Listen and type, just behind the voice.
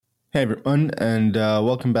Hey everyone, and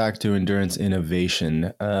welcome back to Endurance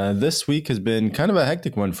Innovation. This week has been kind of a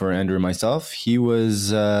hectic one for Andrew and myself. He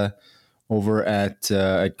was over at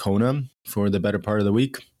Kona for the better part of the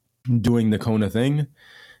week, doing the Kona thing,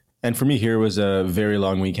 and for me here was a very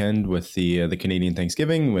long weekend with the Canadian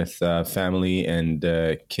Thanksgiving with family and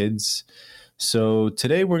kids. So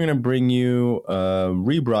today we're going to bring you a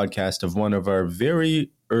rebroadcast of one of our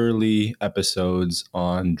very early episodes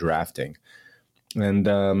on drafting. And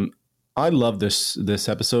I love this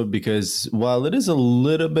episode because while it is a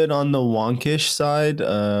little bit on the wonkish side,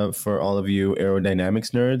 for all of you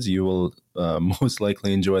aerodynamics nerds, you will most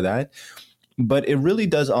likely enjoy that. But it really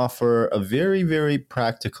does offer a very, very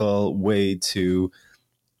practical way to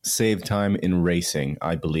save time in racing,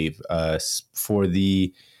 I believe, for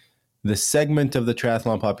the segment of the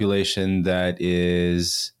triathlon population that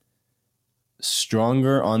is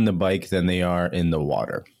stronger on the bike than they are in the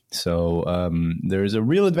water. So there's a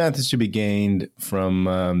real advantage to be gained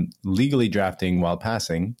from legally drafting while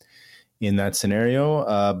passing in that scenario.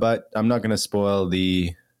 But I'm not going to spoil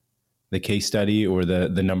the case study or the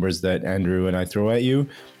numbers that Andrew and I throw at you.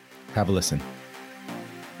 Have a listen.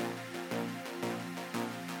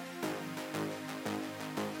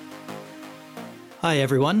 Hi,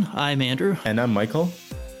 everyone. I'm Andrew. And I'm Michael.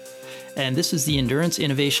 And this is the Endurance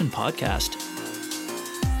Innovation Podcast.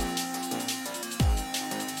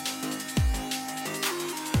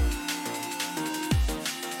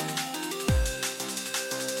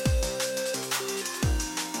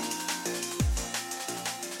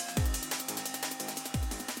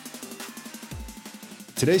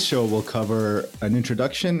 Today's show will cover an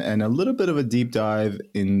introduction and a little bit of a deep dive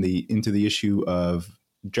into the issue of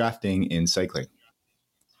drafting in cycling.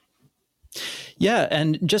 Yeah,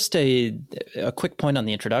 and just a quick point on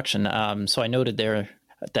the introduction. So I noted there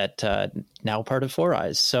that now part of Four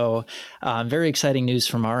Eyes. So very exciting news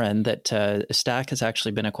from our end that Stack has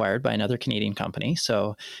actually been acquired by another Canadian company.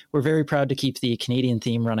 So we're very proud to keep the Canadian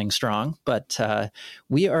theme running strong. But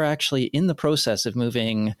we are actually in the process of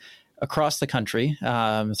moving across the country,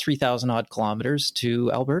 3,000 odd kilometers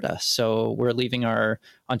to Alberta. So we're leaving our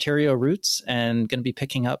Ontario roots and going to be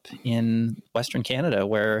picking up in Western Canada,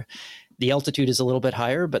 where the altitude is a little bit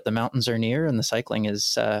higher, but the mountains are near and the cycling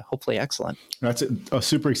is hopefully excellent. That's a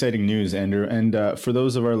super exciting news, Andrew. And for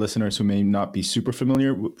those of our listeners who may not be super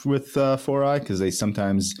familiar with 4i, because they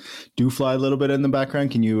sometimes do fly a little bit in the background,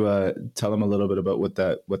 can you tell them a little bit about what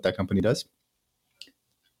that company does?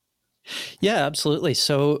 Yeah, absolutely.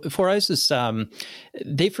 So Four Eyes is,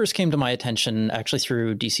 they first came to my attention actually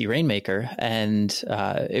through DC Rainmaker, and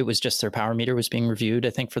it was just their power meter was being reviewed, I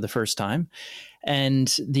think, for the first time.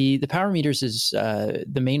 And the power meters is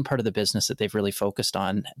the main part of the business that they've really focused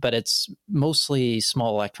on, but it's mostly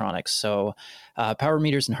small electronics. So power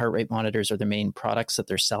meters and heart rate monitors are the main products that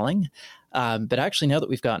they're selling. But actually, now that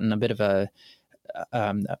we've gotten a bit of a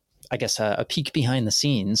peek behind the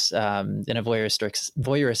scenes in a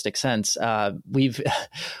voyeuristic sense.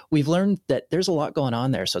 We've learned that there's a lot going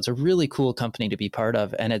on there. So it's a really cool company to be part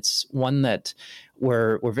of, and it's one that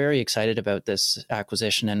we're very excited about this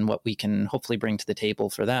acquisition and what we can hopefully bring to the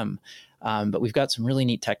table for them. But we've got some really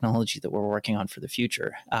neat technology that we're working on for the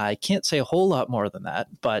future. I can't say a whole lot more than that,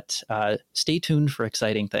 but stay tuned for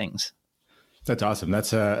exciting things. That's awesome.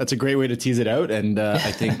 That's a great way to tease it out. And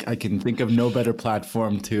I think I can think of no better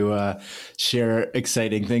platform to share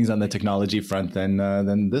exciting things on the technology front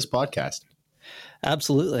than this podcast.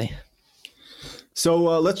 Absolutely. So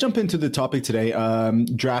let's jump into the topic today,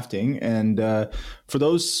 drafting. And for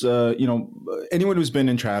those, anyone who's been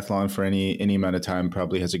in triathlon for any amount of time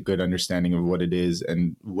probably has a good understanding of what it is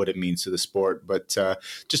and what it means to the sport. But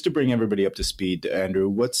just to bring everybody up to speed, Andrew,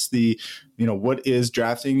 what is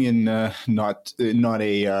drafting in not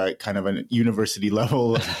a kind of a university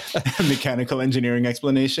level mechanical engineering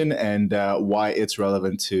explanation, and why it's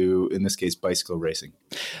relevant to, in this case, bicycle racing?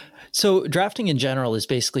 So drafting in general is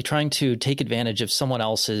basically trying to take advantage of someone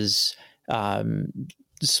else's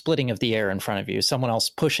splitting of the air in front of you, someone else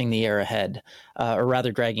pushing the air ahead, or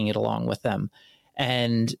rather dragging it along with them.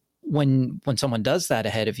 And when someone does that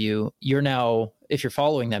ahead of you, you're now, if you're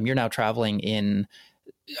following them, you're now traveling in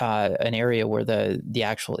an area where the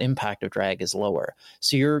actual impact of drag is lower.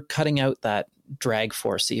 So you're cutting out that drag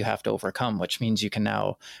force that you have to overcome, which means you can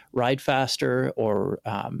now ride faster, or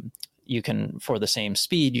you can, for the same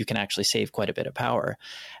speed, you can actually save quite a bit of power.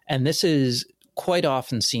 And this is quite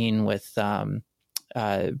often seen with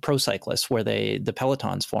pro cyclists where the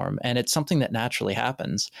pelotons form, and it's something that naturally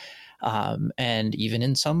happens. And even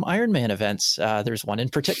in some Ironman events, there's one in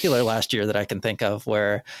particular last year that I can think of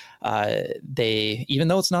where even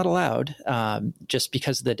though it's not allowed, just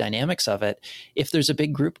because of the dynamics of it, if there's a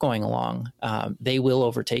big group going along, they will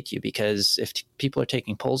overtake you, because if people are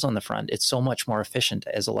taking pulls on the front, it's so much more efficient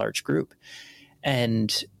as a large group.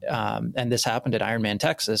 And this happened at Ironman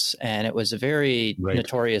Texas, and it was a very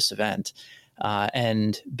notorious event.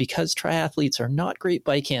 And because triathletes are not great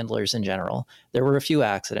bike handlers in general, there were a few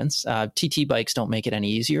accidents. TT bikes don't make it any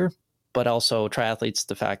easier, but also triathletes,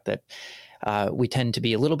 the fact that we tend to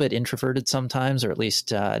be a little bit introverted sometimes, or at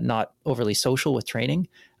least not overly social with training.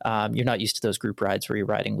 You're not used to those group rides where you're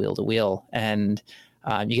riding wheel to wheel, and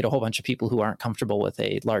you get a whole bunch of people who aren't comfortable with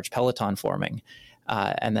a large peloton forming,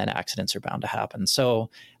 and then accidents are bound to happen.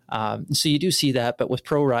 So you do see that, but with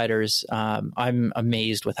pro riders, I'm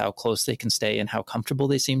amazed with how close they can stay and how comfortable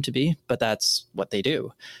they seem to be, but that's what they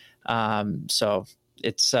do. So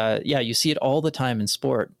it's, you see it all the time in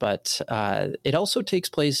sport, but it also takes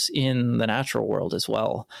place in the natural world as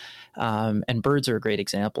well. And birds are a great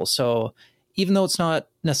example. So even though it's not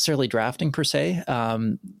necessarily drafting per se,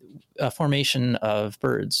 a formation of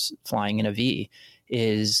birds flying in a V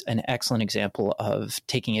is an excellent example of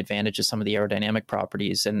taking advantage of some of the aerodynamic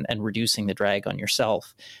properties and reducing the drag on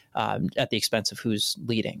yourself at the expense of who's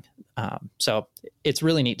leading. So it's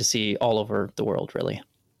really neat to see all over the world, really.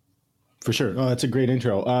 For sure. Oh, that's a great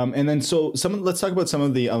intro. And then let's talk about some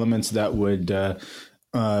of the elements that would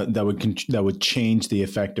change the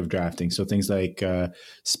effect of drafting. So things like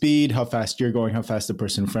speed, how fast you're going, how fast the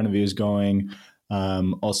person in front of you is going,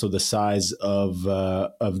 also the size of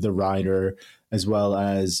the rider, as well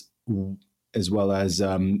as some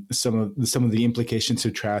of the implications to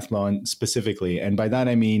triathlon specifically. And by that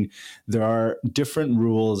I mean there are different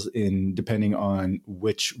rules depending on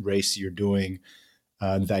which race you're doing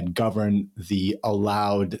that govern the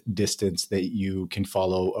allowed distance that you can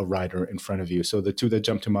follow a rider in front of you. So the two that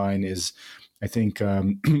jump to mind is, I think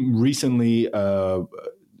recently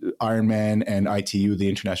Ironman and ITU, the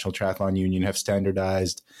International Triathlon Union, have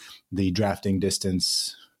standardized the drafting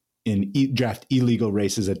distance in draft illegal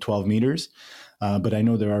races at 12 meters. But I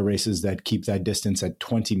know there are races that keep that distance at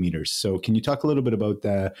 20 meters. So can you talk a little bit about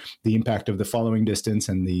the impact of the following distance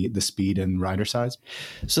and the speed and rider size?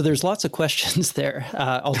 So there's lots of questions there.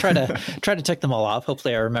 I'll try to tick them all off.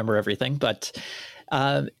 Hopefully I remember everything. But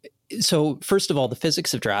so first of all, the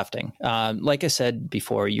physics of drafting. Like I said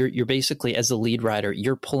before, you're basically, as the lead rider,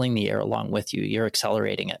 you're pulling the air along with you. You're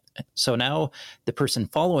accelerating it. So now the person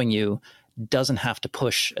following you doesn't have to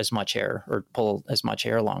push as much air or pull as much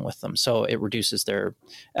air along with them. So it reduces their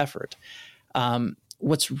effort.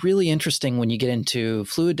 What's really interesting when you get into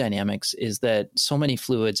fluid dynamics is that so many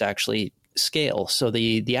fluids actually scale. So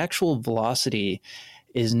the actual velocity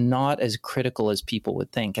is not as critical as people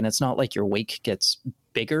would think. And it's not like your wake gets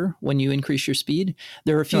bigger when you increase your speed.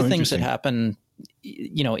 There are a few things that happen,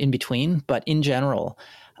 in between, but in general,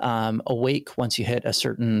 a wake, once you hit a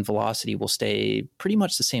certain velocity, will stay pretty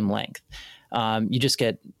much the same length. You just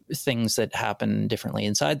get things that happen differently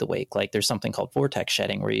inside the wake. Like there's something called vortex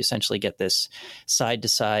shedding, where you essentially get this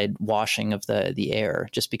side-to-side washing of the air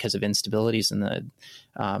just because of instabilities in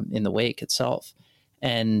the wake itself.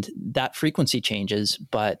 And that frequency changes,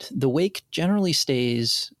 but the wake generally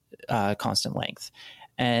stays constant length.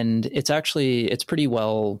 And it's pretty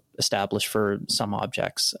well established for some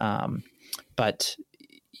objects. But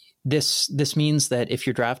this means that if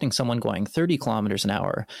you're drafting someone going 30 kilometers an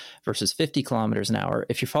hour versus 50 kilometers an hour,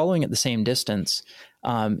 if you're following at the same distance,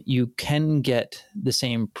 you can get the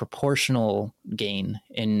same proportional gain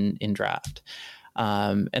in draft.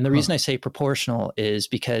 And the reason I say proportional is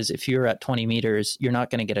because if you're at 20 meters, you're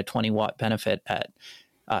not going to get a 20 watt benefit at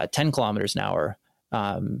 10 kilometers an hour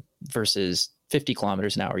versus 50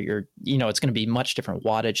 kilometers an hour. It's going to be much different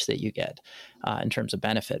wattage that you get in terms of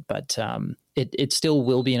benefit, but it still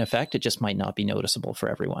will be in effect. It just might not be noticeable for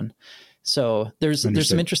everyone. So there's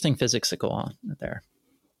some interesting physics that go on there.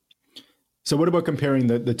 So what about comparing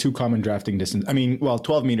the two common drafting distance? I mean,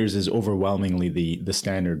 12 meters is overwhelmingly the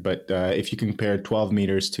standard, but if you compare 12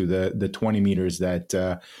 meters to the 20 meters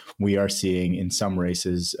that we are seeing in some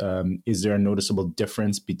races, is there a noticeable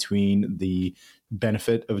difference between the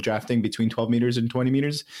benefit of drafting between 12 meters and 20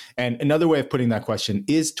 meters? And another way of putting that question,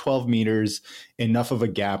 is 12 meters enough of a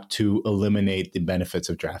gap to eliminate the benefits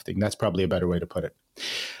of drafting? That's probably a better way to put it.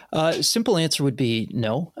 Simple answer would be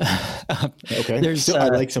no. Okay. There's So I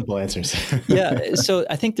like simple answers. yeah. So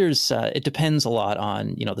I think there's it depends a lot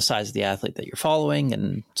on the size of the athlete that you're following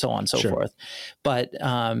and so on and so Sure. forth. But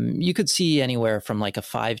you could see anywhere from like a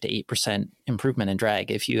 5 to 8% improvement in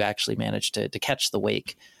drag if you actually manage to catch the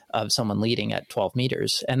wake of someone leading at 12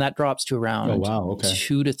 meters, and that drops to around Oh, wow. Okay.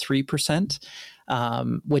 2 to 3%,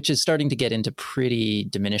 which is starting to get into pretty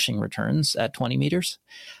diminishing returns at 20 meters.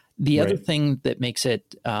 The other Right. thing that makes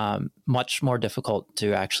it much more difficult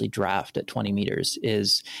to actually draft at 20 meters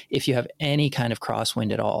is if you have any kind of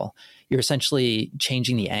crosswind at all, you're essentially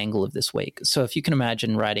changing the angle of this wake. So if you can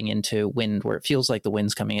imagine riding into wind where it feels like the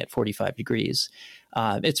wind's coming at 45 degrees,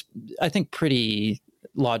 it's, I think, pretty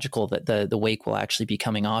logical that the wake will actually be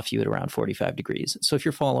coming off you at around 45 degrees. So if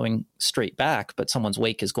you're following straight back, but someone's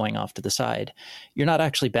wake is going off to the side, you're not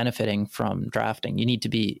actually benefiting from drafting. You need to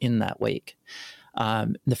be in that wake.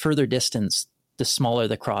 The further distance, the smaller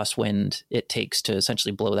the crosswind it takes to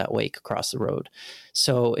essentially blow that wake across the road.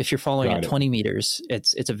 So if you're following at 20 meters,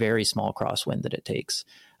 it's a very small crosswind that it takes,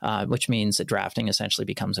 which means that drafting essentially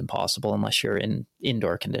becomes impossible unless you're in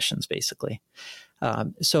indoor conditions, basically.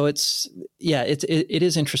 So it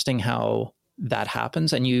is interesting how that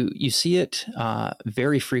happens, and you see it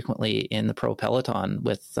very frequently in the pro peloton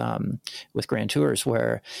with Grand Tours,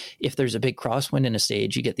 where if there's a big crosswind in a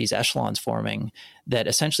stage, you get these echelons forming that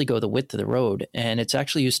essentially go the width of the road, and it's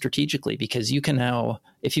actually used strategically because you can now,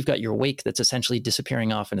 if you've got your wake that's essentially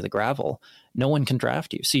disappearing off into the gravel, no one can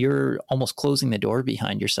draft you, so you're almost closing the door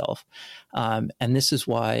behind yourself. And this is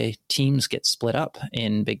why teams get split up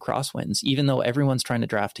in big crosswinds. Even though everyone's trying to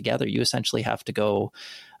draft together, you essentially have to go,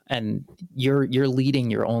 and you're leading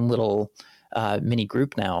your own little mini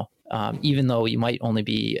group now, even though you might only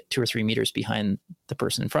be 2 or 3 meters behind the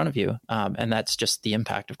person in front of you, and that's just the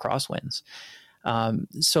impact of crosswinds.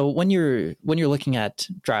 So when you're looking at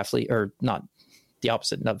or not the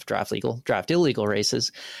opposite of draft illegal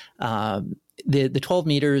races, the 12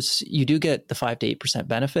 meters, you do get the 5 to 8%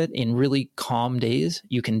 benefit in really calm days.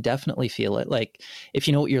 You can definitely feel it. Like if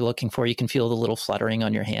you know what you're looking for, you can feel the little fluttering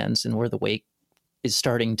on your hands and where the wake is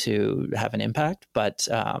starting to have an impact. But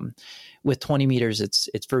with 20 meters,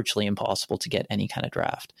 it's virtually impossible to get any kind of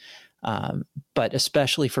draft. But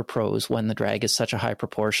especially for pros, when the drag is such a high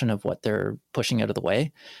proportion of what they're pushing out of the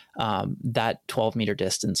way, that 12-meter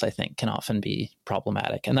distance, I think, can often be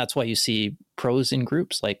problematic. And that's why you see pros in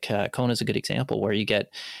groups, like Kona is a good example, where you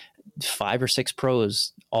get 5 or 6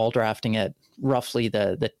 pros all drafting at roughly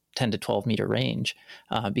the 10 to 12-meter range,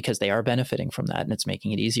 because they are benefiting from that, and it's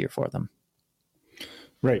making it easier for them.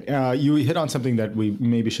 Right. You hit on something that we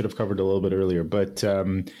maybe should have covered a little bit earlier, but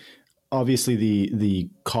obviously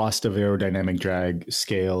the cost of aerodynamic drag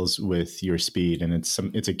scales with your speed, and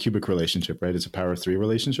it's a cubic relationship, right? It's a power 3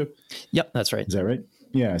 relationship. Yep, that's right. Is that right?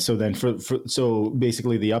 Yeah. So then so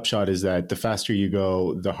basically the upshot is that the faster you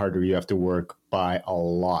go, the harder you have to work by a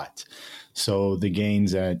lot. So the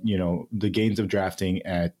gains of drafting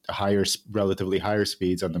at relatively higher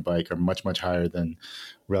speeds on the bike are much, much higher than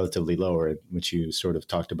relatively lower, which you sort of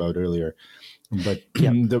talked about earlier. But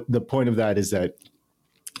the point of that is that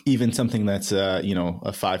even something that's a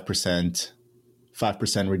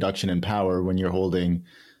 5% reduction in power when you're holding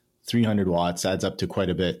 300 watts adds up to quite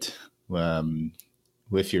a bit.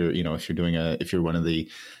 If you're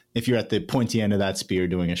at the pointy end of that spear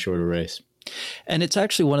doing a shorter race. And it's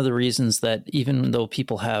actually one of the reasons that even though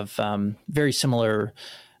people have very similar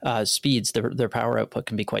speeds, their power output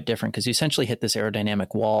can be quite different, because you essentially hit this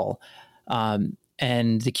aerodynamic wall.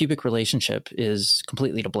 And the cubic relationship is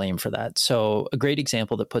completely to blame for that. So a great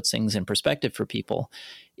example that puts things in perspective for people,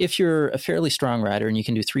 if you're a fairly strong rider and you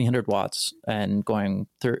can do 300 watts and going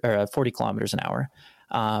 40 kilometers an hour,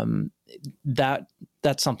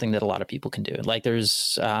 that's something that a lot of people can do. Like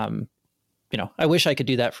there's... I wish I could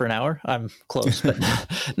do that for an hour. I'm close, but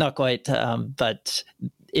not quite. But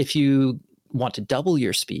if you want to double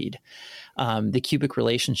your speed, the cubic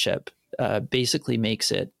relationship basically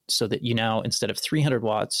makes it so that you now, instead of 300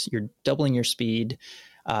 watts, you're doubling your speed,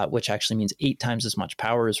 which actually means 8 times as much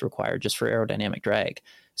power is required just for aerodynamic drag.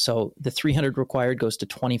 So the 300 required goes to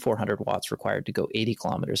 2,400 watts required to go 80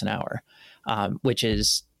 kilometers an hour, which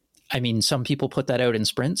is, some people put that out in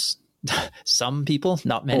sprints. Some people,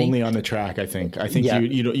 not many. Only on the track, I think.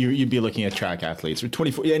 You'd be looking at track athletes.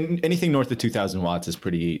 24, and anything north of 2,000 watts is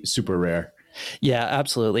pretty super rare. Yeah,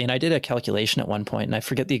 absolutely. And I did a calculation at one point, and I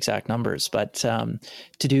forget the exact numbers, but to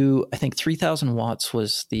do, I think 3,000 watts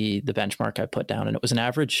was the benchmark I put down, and it was an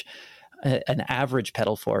average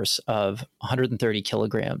pedal force of 130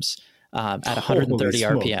 kilograms at 130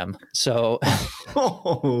 RPM. So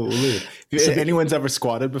holy. So anyone's ever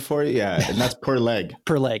squatted before? Yeah, and that's per leg.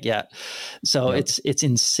 Per leg, yeah. So Yep. it's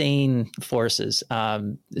insane forces.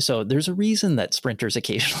 So there's a reason that sprinters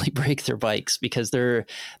occasionally break their bikes, because they're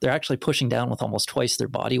actually pushing down with almost twice their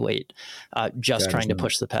body weight, just trying to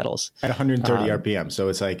push the pedals at 130 RPM. So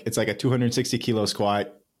it's like a 260 kilo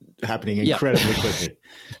squat happening incredibly quickly.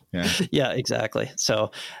 Yeah. Yeah, exactly.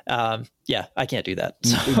 So yeah, I can't do that.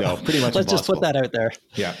 So no, pretty much let's just put that out there.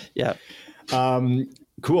 Yeah. Yeah.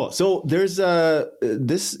 Cool. So there's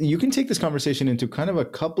this, you can take this conversation into kind of a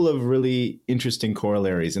couple of really interesting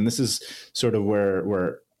corollaries. And this is sort of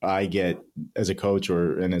where I get, as a coach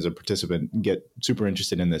and as a participant, get super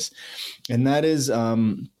interested in this. And that is,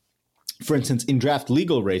 for instance, in draft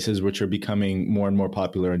legal races, which are becoming more and more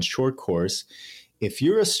popular in short course, if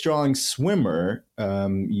you're a strong swimmer,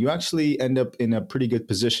 you actually end up in a pretty good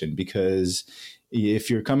position, because if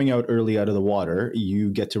you're coming out early out of the water,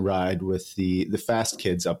 you get to ride with the fast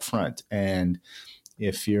kids up front. And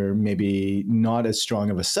if you're maybe not as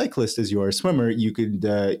strong of a cyclist as you are a swimmer, you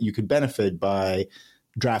could benefit by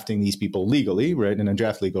drafting these people legally, right, in a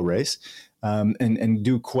draft legal race, and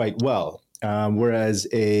do quite well. Whereas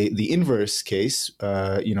the inverse case,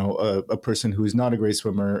 a person who is not a great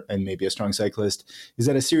swimmer and maybe a strong cyclist is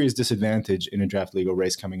at a serious disadvantage in a draft legal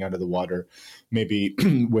race coming out of the water, maybe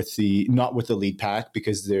not with the lead pack,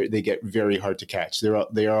 because they get very hard to catch.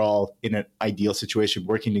 They are all in an ideal situation,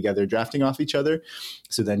 working together, drafting off each other.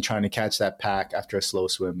 So then trying to catch that pack after a slow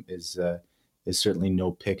swim is certainly no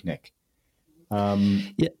picnic.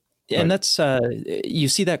 Yeah. And that's you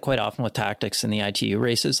see that quite often with tactics in the ITU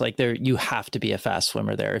races. Like you have to be a fast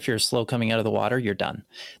swimmer there. If you're slow coming out of the water, you're done.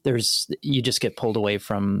 You just get pulled away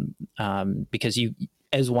from because you,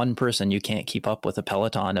 as one person, you can't keep up with a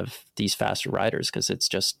peloton of these faster riders, because it's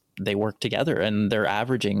just they work together and they're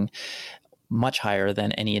averaging much higher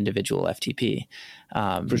than any individual FTP.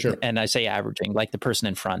 For sure. And I say averaging, like the person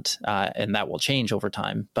in front, and that will change over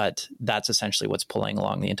time, but that's essentially what's pulling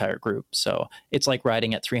along the entire group. So it's like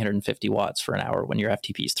riding at 350 watts for an hour when your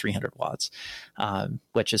FTP is 300 watts,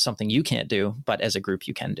 which is something you can't do, but as a group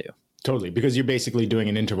you can do. Totally, because you're basically doing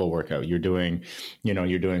an interval workout. You're doing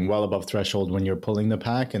well above threshold when you're pulling the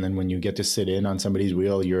pack, and then when you get to sit in on somebody's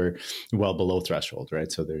wheel, you're well below threshold,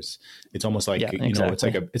 right? So it's almost like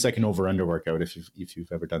exactly. it's like an over under workout if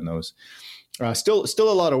you've ever done those. Still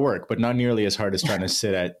a lot of work, but not nearly as hard as trying to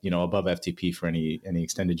sit at above FTP for any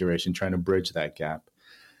extended duration, trying to bridge that gap.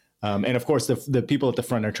 And of course, the people at the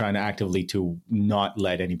front are trying to actively to not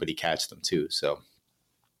let anybody catch them too. So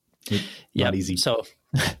not easy. So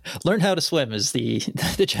learn how to swim is the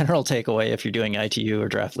general takeaway if you're doing ITU or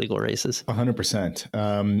draft legal races. 100%.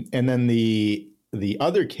 And then the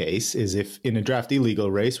other case is if in a draft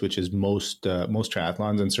illegal race, which is most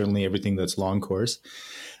triathlons and certainly everything that's long course,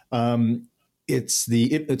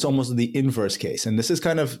 it's almost the inverse case. And this is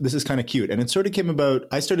kind of cute. And it sort of came about,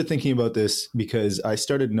 I started thinking about this because I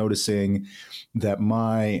started noticing that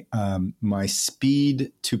my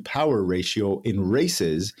speed to power ratio in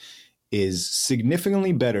races is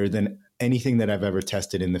significantly better than anything that I've ever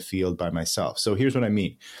tested in the field by myself. So here's what I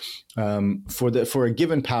mean. For a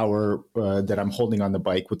given power that I'm holding on the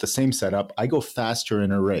bike with the same setup, I go faster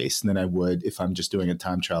in a race than I would if I'm just doing a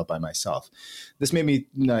time trial by myself. This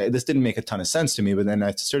didn't make a ton of sense to me, but then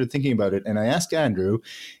I started thinking about it, and I asked Andrew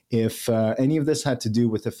if any of this had to do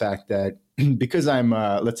with the fact that because I'm,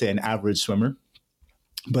 let's say, an average swimmer,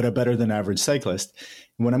 but a better than average cyclist,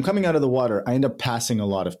 when I'm coming out of the water, I end up passing a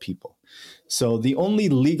lot of people. So the only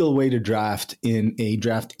legal way to draft in a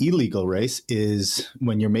draft illegal race is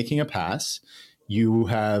when you're making a pass, you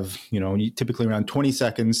have, typically around 20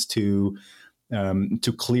 seconds to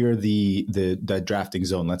clear the drafting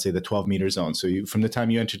zone, let's say the 12-meter zone. So from the time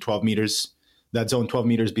you enter 12 meters, that zone 12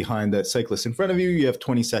 meters behind that cyclist in front of you, you have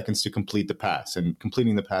 20 seconds to complete the pass. And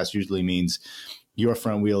completing the pass usually means your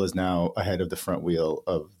front wheel is now ahead of the front wheel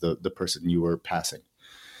of the person you were passing.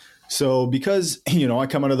 So because, I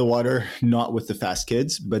come out of the water not with the fast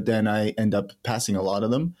kids, but then I end up passing a lot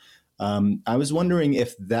of them, I was wondering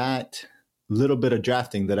if that little bit of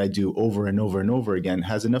drafting that I do over and over and over again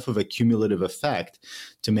has enough of a cumulative effect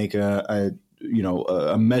to make a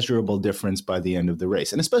measurable difference by the end of the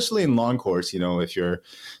race. And especially in long course, if you're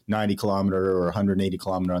 90 kilometer or 180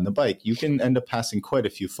 kilometer on the bike, you can end up passing quite a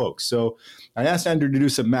few folks. So I asked Andrew to do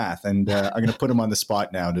some math, and I'm going to put him on the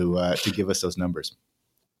spot now to give us those numbers.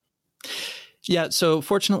 Yeah, so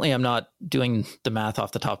fortunately, I'm not doing the math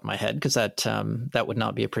off the top of my head because that would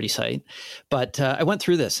not be a pretty sight. But I went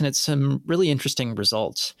through this, and it's some really interesting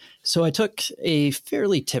results. So I took a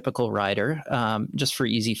fairly typical rider, just for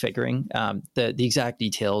easy figuring. The exact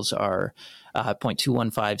details are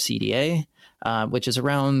 0.215 CDA, which is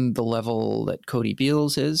around the level that Cody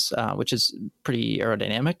Beals is, which is pretty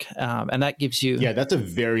aerodynamic, and that gives you that's a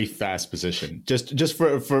very fast position. Just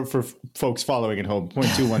for folks following at home,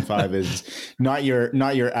 0.215 is not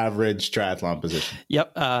your average triathlon position.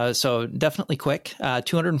 Yep. So definitely quick.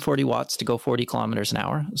 240 watts to go 40 kilometers an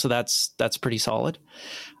hour. So that's pretty solid.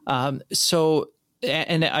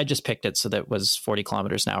 And I just picked it so that was 40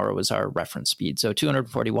 kilometers an hour was our reference speed. So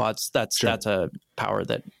 240 watts, that's a power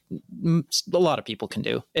that a lot of people can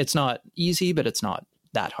do. It's not easy, but it's not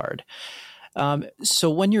that hard.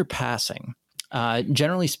 So when you're passing,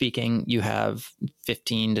 generally speaking, you have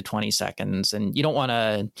 15 to 20 seconds, and you don't want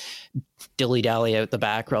to dilly-dally out the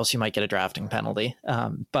back or else you might get a drafting penalty.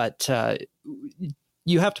 But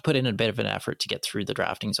you have to put in a bit of an effort to get through the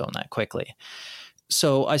drafting zone that quickly.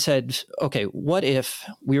 So I said, okay, what if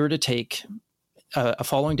we were to take a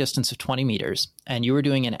following distance of 20 meters and you were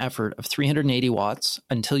doing an effort of 380 watts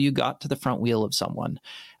until you got to the front wheel of someone,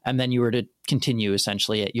 and then you were to continue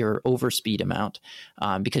essentially at your overspeed amount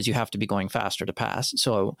because you have to be going faster to pass.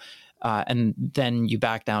 So, and then you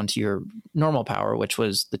back down to your normal power, which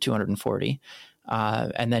was the 240,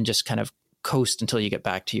 and then just kind of coast until you get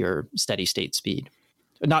back to your steady state speed.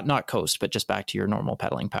 Not coast, but just back to your normal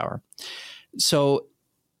pedaling power. So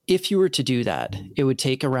if you were to do that, it would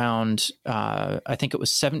take around, I think it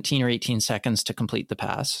was 17 or 18 seconds to complete the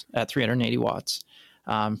pass at 380 watts,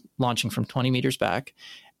 launching from 20 meters back.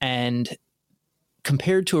 And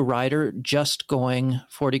compared to a rider just going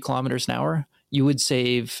 40 kilometers an hour, you would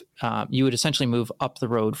essentially move up the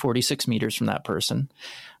road 46 meters from that person.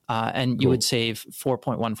 And you would save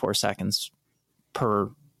 4.14 seconds per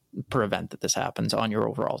event that this happens on your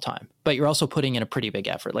overall time. But you're also putting in a pretty big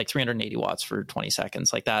effort, like 380 watts for 20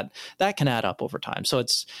 seconds, like that can add up over time. So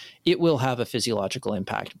it will have a physiological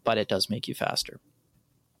impact, but it does make you faster.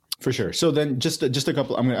 For sure. So then just a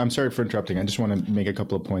couple, I'm sorry for interrupting. I just want to make a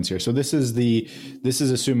couple of points here. So this is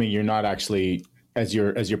assuming you're not actually, as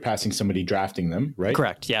you're passing somebody, drafting them, right?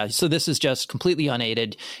 Correct. Yeah. So this is just completely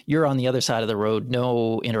unaided. You're on the other side of the road,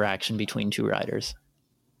 no interaction between two riders.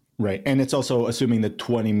 Right. And it's also assuming the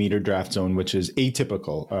 20-meter draft zone, which is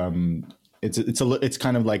atypical. It's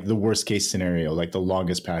kind of like the worst case scenario, like the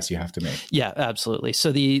longest pass you have to make. Yeah, absolutely.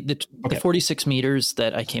 So the 46 meters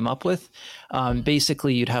that I came up with,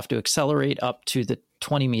 basically you'd have to accelerate up to the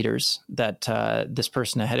 20 meters that this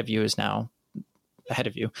person ahead of you is now ahead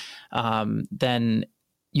of you. Then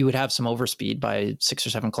you would have some overspeed by 6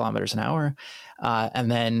 or 7 kilometers an hour.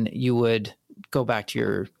 And then you would go back to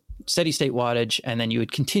your steady state wattage, and then you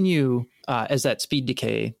would continue as that speed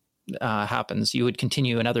decay happens, you would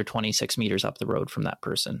continue another 26 meters up the road from that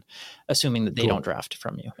person, assuming that they don't draft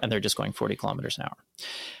from you and they're just going 40 kilometers an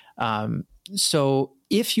hour. So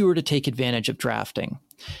if you were to take advantage of drafting,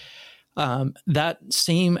 that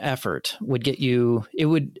same effort would it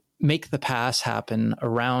would make the pass happen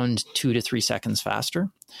around 2 to 3 seconds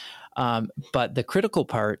faster. But the critical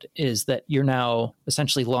part is that you're now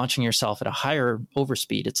essentially launching yourself at a higher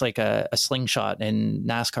overspeed. It's like a slingshot in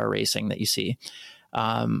NASCAR racing that you see.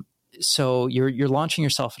 So you're launching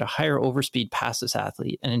yourself at a higher overspeed past this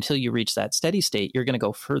athlete. And until you reach that steady state, you're going to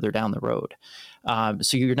go further down the road.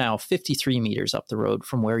 So you're now 53 meters up the road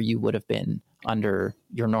from where you would have been under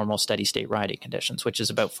your normal steady state riding conditions, which is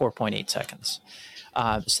about 4.8 seconds.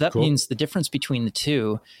 So that means the difference between the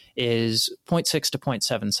two is 0.6 to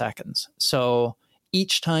 0.7 seconds. So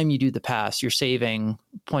each time you do the pass, you're saving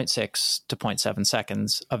 0.6 to 0.7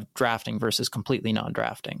 seconds of drafting versus completely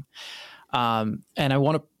non-drafting. And I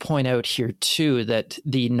want to point out here too that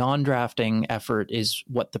the non-drafting effort is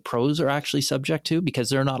what the pros are actually subject to because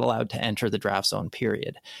they're not allowed to enter the draft zone,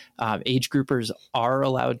 period. Age groupers are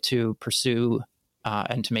allowed to pursue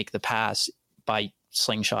and to make the pass by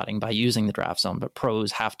slingshotting, by using the draft zone, but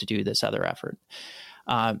pros have to do this other effort.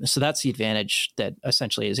 So that's the advantage that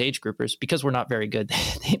essentially is age groupers, because we're not very good,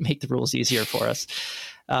 they make the rules easier for us.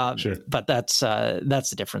 Sure. But that's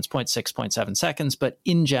the difference, 0.6, 0.7 seconds. But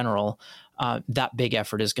in general, that big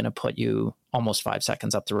effort is going to put you almost 5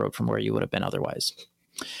 seconds up the road from where you would have been otherwise.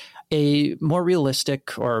 A more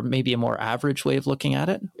realistic or maybe a more average way of looking at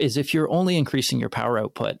it is if you're only increasing your power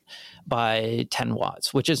output by 10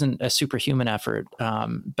 watts, which isn't a superhuman effort,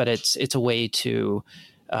 but it's a way to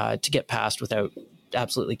get past without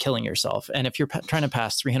absolutely killing yourself. And if you're trying to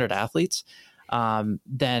pass 300 athletes,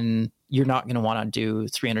 then you're not going to want to do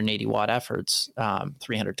 380 watt efforts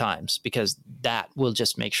 300 times, because that will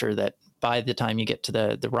just make sure that by the time you get to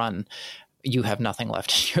the run, you have nothing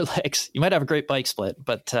left in your legs. You might have a great bike split,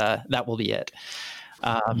 but that will be it.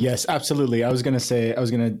 Yes, absolutely. I was going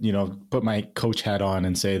to put my coach hat on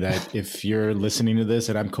and say that if you're listening to this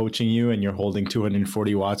and I'm coaching you and you're holding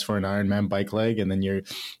 240 watts for an Ironman bike leg, and then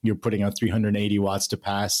you're putting out 380 watts to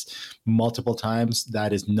pass multiple times,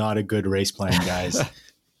 that is not a good race plan, guys.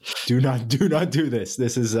 do not do this.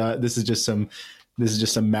 This is just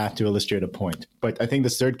some math to illustrate a point. But I think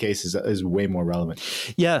this third case is way more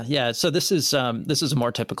relevant. Yeah. So this is a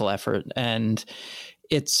more typical effort, and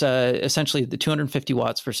it's essentially the 250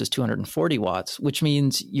 watts versus 240 watts, which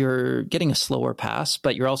means you're getting a slower pass,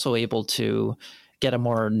 but you're also able to get a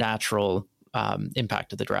more natural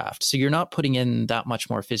impact of the draft. So you're not putting in that much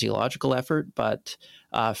more physiological effort, but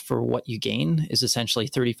for what you gain is essentially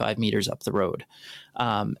 35 meters up the road.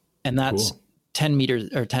 And that's cool. 10 meters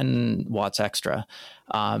or 10 watts extra,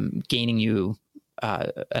 gaining you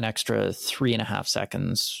an extra 3.5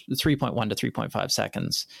 seconds, 3.1 to 3.5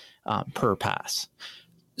 seconds per pass.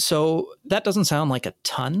 So that doesn't sound like a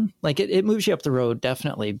ton. Like it moves you up the road,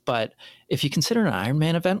 definitely. But if you consider an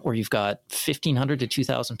Ironman event where you've got 1,500 to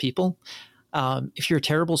 2,000 people, if you're a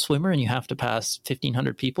terrible swimmer and you have to pass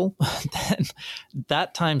 1,500 people, then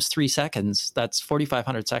that times 3 seconds, that's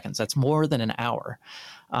 4,500 seconds. That's more than an hour.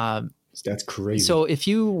 That's crazy. So if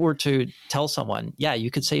you were to tell someone, yeah, you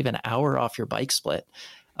could save an hour off your bike split,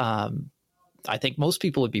 I think most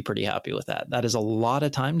people would be pretty happy with that. That is a lot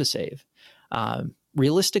of time to save.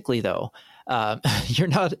 Realistically, though, you're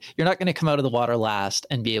not going to come out of the water last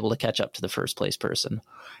and be able to catch up to the first place person.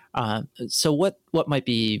 So what might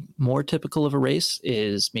be more typical of a race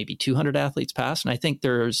is maybe 200 athletes pass, and I think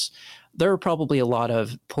there are probably a lot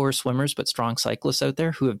of poor swimmers but strong cyclists out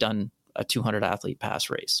there who have done a 200 athlete pass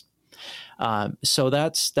race. So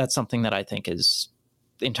that's something that I think is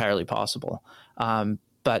entirely possible.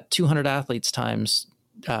 But 200 athletes times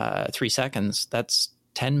 3 seconds, that's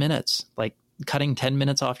 10 minutes. Like cutting 10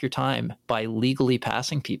 minutes off your time by legally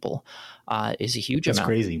passing people is a huge amount. That's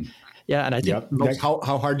crazy. Yeah, and I think like how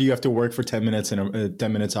hard do you have to work for 10 minutes and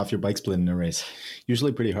 10 minutes off your bike split in a race?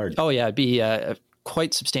 Usually pretty hard. Oh yeah, it'd be a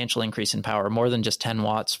quite substantial increase in power, more than just 10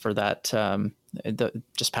 watts for that.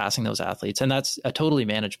 Just passing those athletes, and that's a totally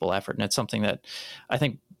manageable effort, and it's something that I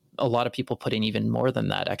think a lot of people put in even more than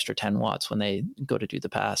that extra 10 watts when they go to do the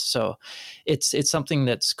pass. So it's something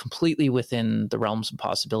that's completely within the realms of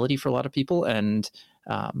possibility for a lot of people. And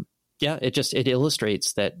it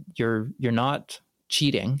illustrates that you're not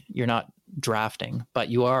cheating, you're not drafting, but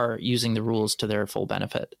you are using the rules to their full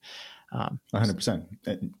benefit.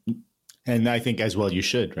 100%. And I think as well you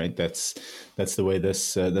should, right? That's the way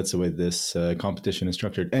this competition is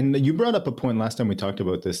structured. And you brought up a point last time we talked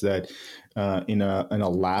about this, that in a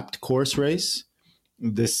lapped course race,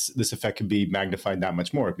 this effect could be magnified that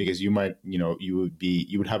much more, because you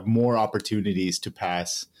would have more opportunities to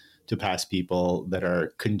pass people that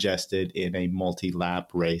are congested in a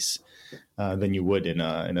multi-lap race than you would in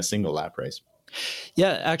a single lap race.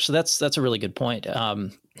 Yeah, actually, that's a really good point.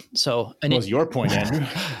 So, what was your point, Andrew?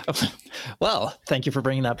 Well, thank you for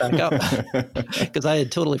bringing that back up, because I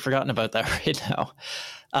had totally forgotten about that right now.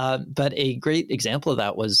 But a great example of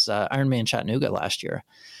that was Ironman Chattanooga last year.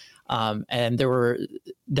 And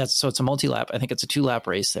it's a multi-lap. I think it's a 2-lap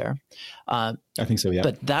race there. I think so, yeah.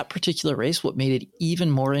 But that particular race, what made it even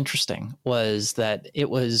more interesting was that it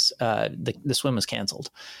was the swim was canceled.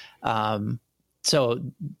 So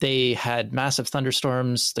they had massive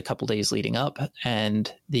thunderstorms the couple days leading up,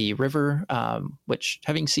 and the river, which,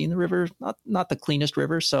 having seen the river, not the cleanest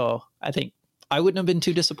river, so I think I wouldn't have been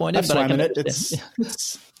too disappointed. I've swam in it. It's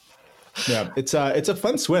a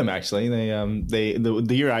fun swim, actually. The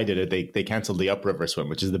year I did it, they canceled the upriver swim,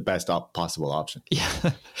 which is the best possible option.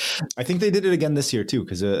 Yeah, I think they did it again this year too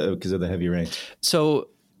because of the heavy rain. So,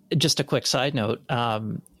 just a quick side note.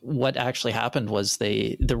 What actually happened was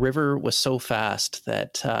the river was so fast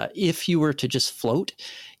that if you were to just float,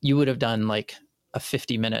 you would have done like a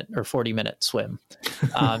 50-minute or 40-minute swim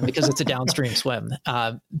because it's a downstream swim.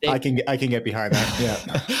 I can get behind that.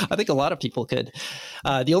 Yeah, I think a lot of people could.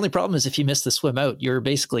 The only problem is if you miss the swim out, you're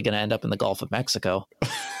basically going to end up in the Gulf of Mexico.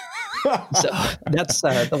 So that's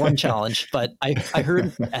the one challenge. But I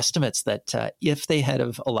heard estimates that if they had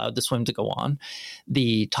have allowed the swim to go on,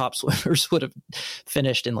 the top swimmers would have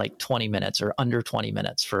finished in like 20 minutes or under 20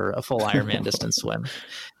 minutes for a full Ironman distance swim.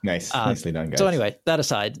 Nice. Nicely done, guys. So anyway, that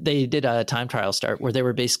aside, they did a time trial start where they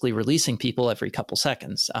were basically releasing people every couple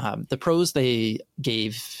seconds. The pros, they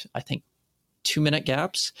gave, I think, 2-minute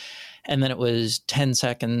gaps. And then it was 10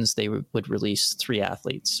 seconds. They would release 3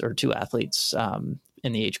 athletes or 2 athletes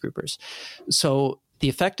in the age groupers. So the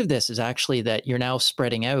effect of this is actually that you're now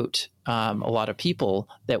spreading out a lot of people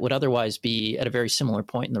that would otherwise be at a very similar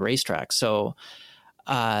point in the racetrack. So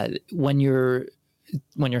when you're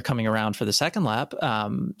coming around for the second lap,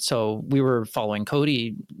 so we were following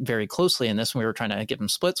Cody very closely in this, and we were trying to give him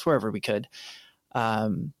splits wherever we could.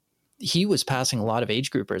 He was passing a lot of age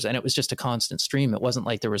groupers, and it was just a constant stream. It wasn't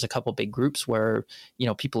like there was a couple big groups where,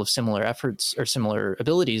 people of similar efforts or similar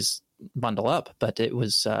abilities bundle up, but it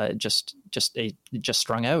was just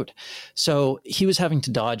strung out. So he was having to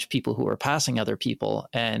dodge people who were passing other people,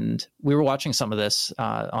 and we were watching some of this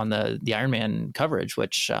on the Ironman coverage,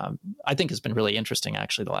 which I think has been really interesting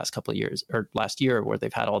actually the last couple of years, or last year, where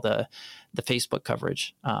they've had all the Facebook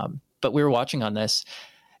coverage. But we were watching on this,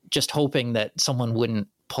 just hoping that someone wouldn't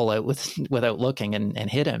pull out without looking and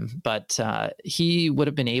hit him. But he would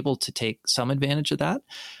have been able to take some advantage of that.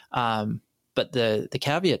 But the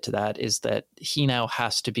caveat to that is that he now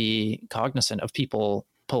has to be cognizant of people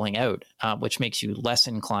pulling out, which makes you less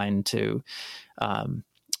inclined to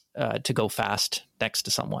go fast next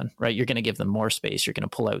to someone, right? You're going to give them more space. You're going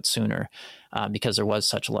to pull out sooner because there was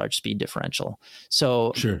such a large speed differential.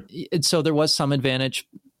 So, sure. So there was some advantage,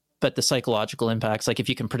 but the psychological impacts, like if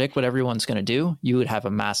you can predict what everyone's going to do, you would have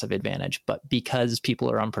a massive advantage. But because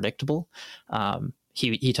people are unpredictable,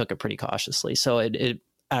 he took it pretty cautiously. So it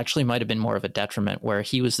actually might have been more of a detriment, where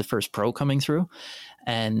he was the first pro coming through.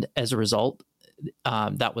 And as a result,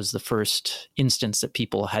 that was the first instance that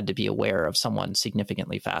people had to be aware of someone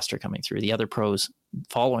significantly faster coming through. The other pros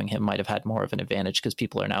following him might have had more of an advantage, because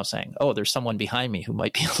people are now saying, oh, there's someone behind me who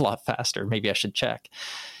might be a lot faster. Maybe I should check.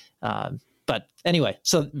 But anyway,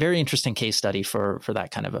 so very interesting case study for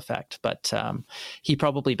that kind of effect. But he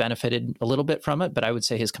probably benefited a little bit from it, but I would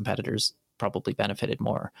say his competitors probably benefited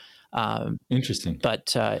more. Interesting.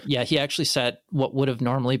 But he actually set what would have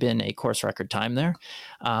normally been a course record time there.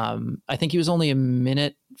 I think he was only a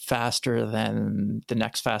minute faster than the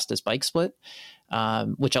next fastest bike split,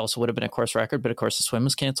 which also would have been a course record, but of course the swim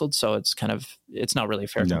was canceled. So it's not really a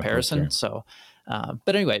fair comparison. So,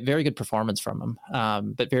 but anyway, very good performance from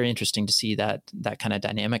him. But very interesting to see that kind of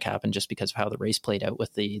dynamic happen, just because of how the race played out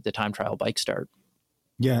with the time trial bike start.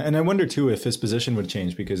 Yeah. And I wonder too, if his position would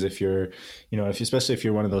change, because if you're, especially if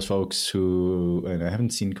you're one of those folks who, and I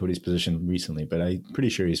haven't seen Cody's position recently, but I'm pretty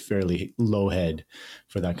sure he's fairly low head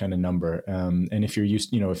for that kind of number. And if you're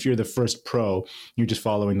if you're the first pro, you're just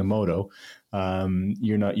following the moto.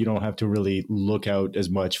 You don't have to really look out as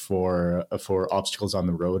much for obstacles on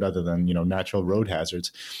the road, other than, natural road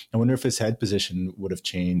hazards. I wonder if his head position would have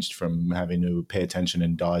changed from having to pay attention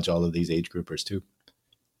and dodge all of these age groupers too.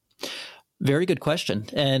 Very good question.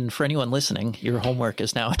 And for anyone listening, your homework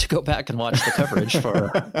is now to go back and watch the coverage for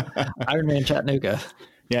Ironman Chattanooga.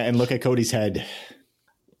 Yeah, and look at Cody's head.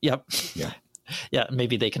 Yep. Yeah. Yeah,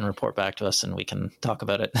 maybe they can report back to us and we can talk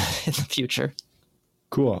about it in the future.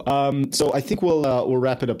 Cool. So I think we'll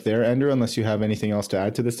wrap it up there, Andrew, unless you have anything else to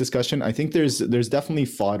add to this discussion. I think there's definitely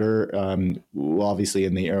fodder, obviously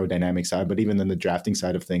in the aerodynamic side, but even in the drafting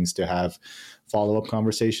side of things, to have follow-up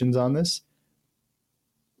conversations on this.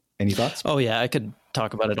 Any thoughts? Oh yeah, I could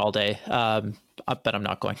talk about it all day, but I'm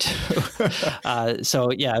not going to.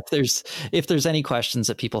 So yeah, if there's any questions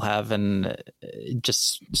that people have, and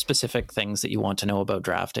just specific things that you want to know about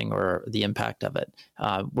drafting or the impact of it,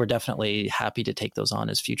 we're definitely happy to take those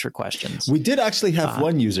on as future questions. We did actually have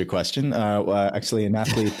one user question, actually an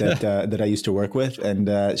athlete that I used to work with,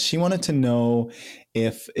 and she wanted to know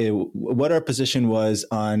what our position was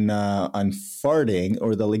on farting,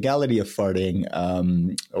 or the legality of farting,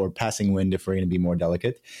 or passing wind, if we're going to be more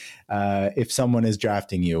delicate. If someone is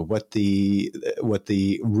drafting you, what the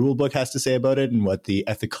rule book has to say about it, and what the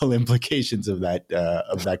ethical implications of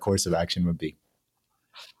that course of action would be.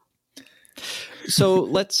 So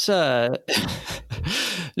let's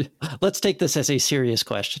take this as a serious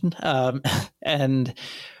question, and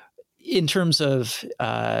in terms of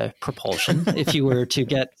propulsion, if you were to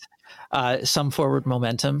get some forward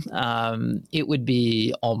momentum, it would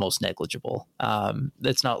be almost negligible.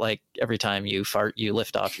 It's not like every time you fart, you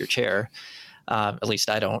lift off your chair. At least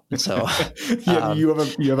I don't. So you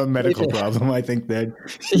have a medical problem. I think that.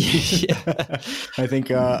 Yeah. I think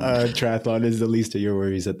triathlon is the least of your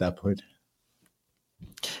worries at that point.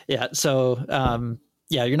 Yeah. So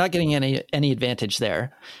you're not getting any advantage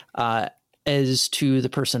there. As to the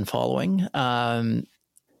person following,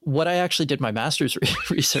 what I actually did my master's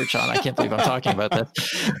research on, I can't believe I'm talking about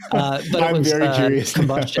this, but I'm very curious.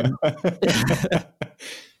 Combustion.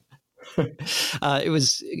 It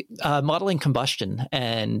was modeling combustion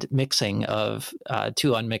and mixing of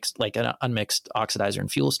two unmixed, like an unmixed oxidizer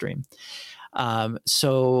and fuel stream.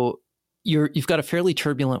 So you've got a fairly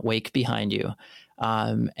turbulent wake behind you.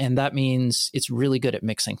 And that means it's really good at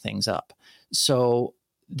mixing things up. So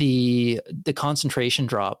the concentration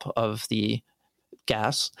drop of the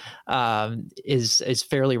gas is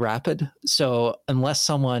fairly rapid. So unless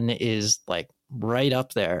someone is like right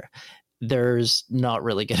up there, there's not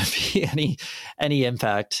really going to be any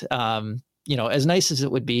impact. As nice as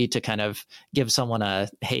it would be to kind of give someone a,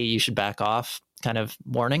 hey, you should back off kind of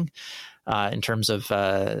warning in terms of,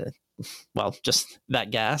 just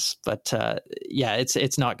that gas. But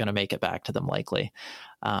it's not going to make it back to them likely,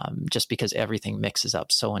 just because everything mixes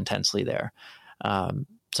up so intensely there.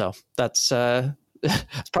 So that's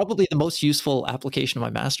it's probably the most useful application of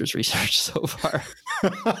my master's research so far.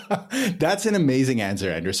 That's an amazing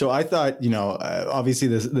answer, Andrew. So I thought, obviously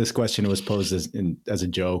this question was posed as a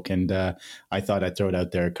joke, and I thought I'd throw it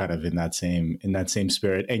out there kind of in that same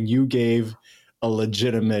spirit. And you gave a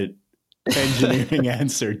legitimate engineering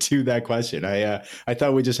answer to that question. I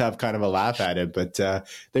thought we'd just have kind of a laugh at it, but there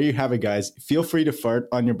you have it, guys. Feel free to fart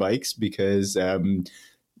on your bikes because of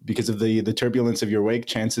the turbulence of your wake,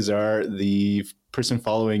 chances are the person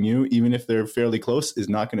following you, even if they're fairly close, is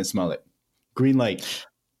not going to smell it. Green light.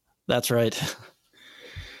 That's right.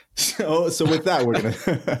 So with that,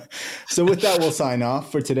 we'll sign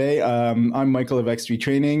off for today. I'm Michael of X3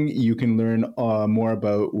 Training. You can learn more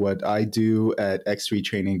about what I do at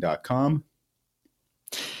x3training.com.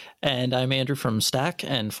 And I'm Andrew from Stack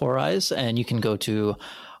and 4eyes, and you can go to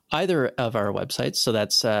either of our websites. So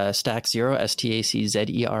that's StackZero,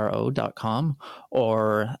 StackZero.com,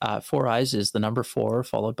 or 4eyes is the number 4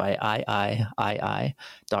 followed by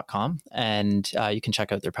III.com. And you can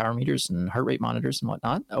check out their power meters and heart rate monitors and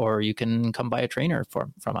whatnot, or you can come buy a trainer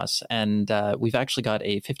from us. And we've actually got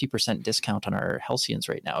a 50% discount on our Halcyons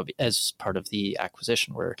right now as part of the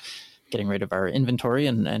acquisition. We're getting rid of our inventory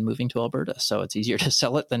and moving to Alberta. So it's easier to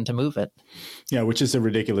sell it than to move it. Yeah, which is a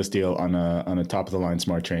ridiculous deal on a top of the line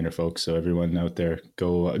smart trainer, folks. So everyone out there,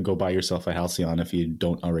 go buy yourself a Halcyon if you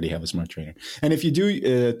don't already have a smart trainer. And if you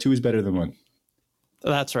do, 2 is better than 1.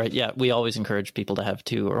 That's right. Yeah, we always encourage people to have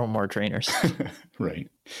 2 or more trainers. Right.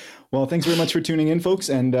 Well, thanks very much for tuning in, folks.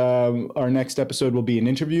 And our next episode will be an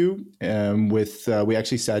interview we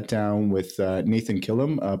actually sat down with Nathan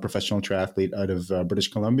Killam, a professional triathlete out of British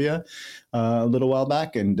Columbia, a little while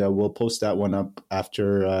back, and we'll post that one up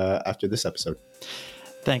after this episode.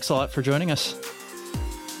 Thanks a lot for joining us.